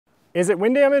Is it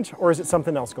wind damage or is it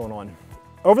something else going on?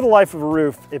 Over the life of a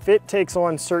roof, if it takes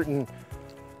on certain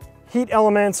heat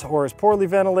elements or is poorly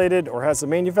ventilated or has some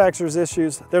manufacturer's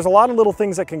issues, there's a lot of little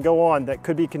things that can go on that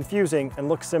could be confusing and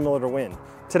look similar to wind.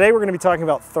 Today we're going to be talking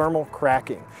about thermal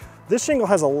cracking. This shingle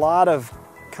has a lot of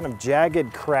kind of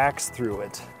jagged cracks through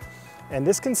it, and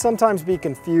this can sometimes be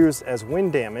confused as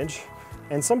wind damage,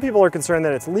 and some people are concerned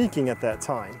that it's leaking at that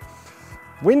time.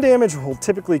 Wind damage will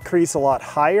typically crease a lot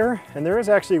higher, and there is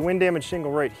actually a wind damage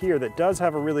shingle right here that does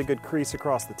have a really good crease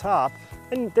across the top,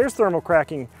 and there's thermal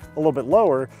cracking a little bit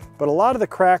lower, but a lot of the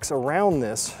cracks around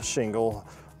this shingle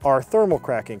are thermal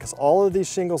cracking because all of these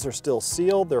shingles are still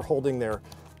sealed. They're holding their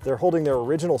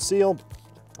original seal.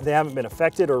 They haven't been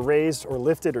affected or raised or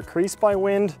lifted or creased by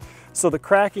wind, so the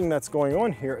cracking that's going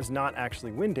on here is not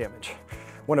actually wind damage.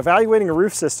 When evaluating a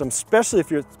roof system, especially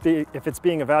if it's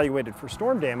being evaluated for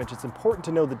storm damage, it's important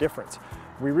to know the difference.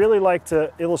 We really like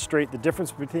to illustrate the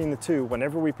difference between the two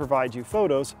whenever we provide you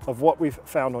photos of what we've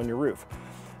found on your roof.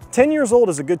 10 years old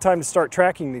is a good time to start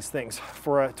tracking these things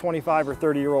for a 25 or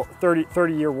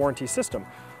 30-year warranty system.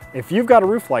 If you've got a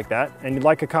roof like that and you'd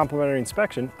like a complimentary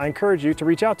inspection, I encourage you to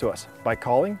reach out to us by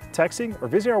calling, texting, or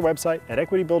visiting our website at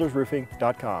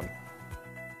equitybuildersroofing.com.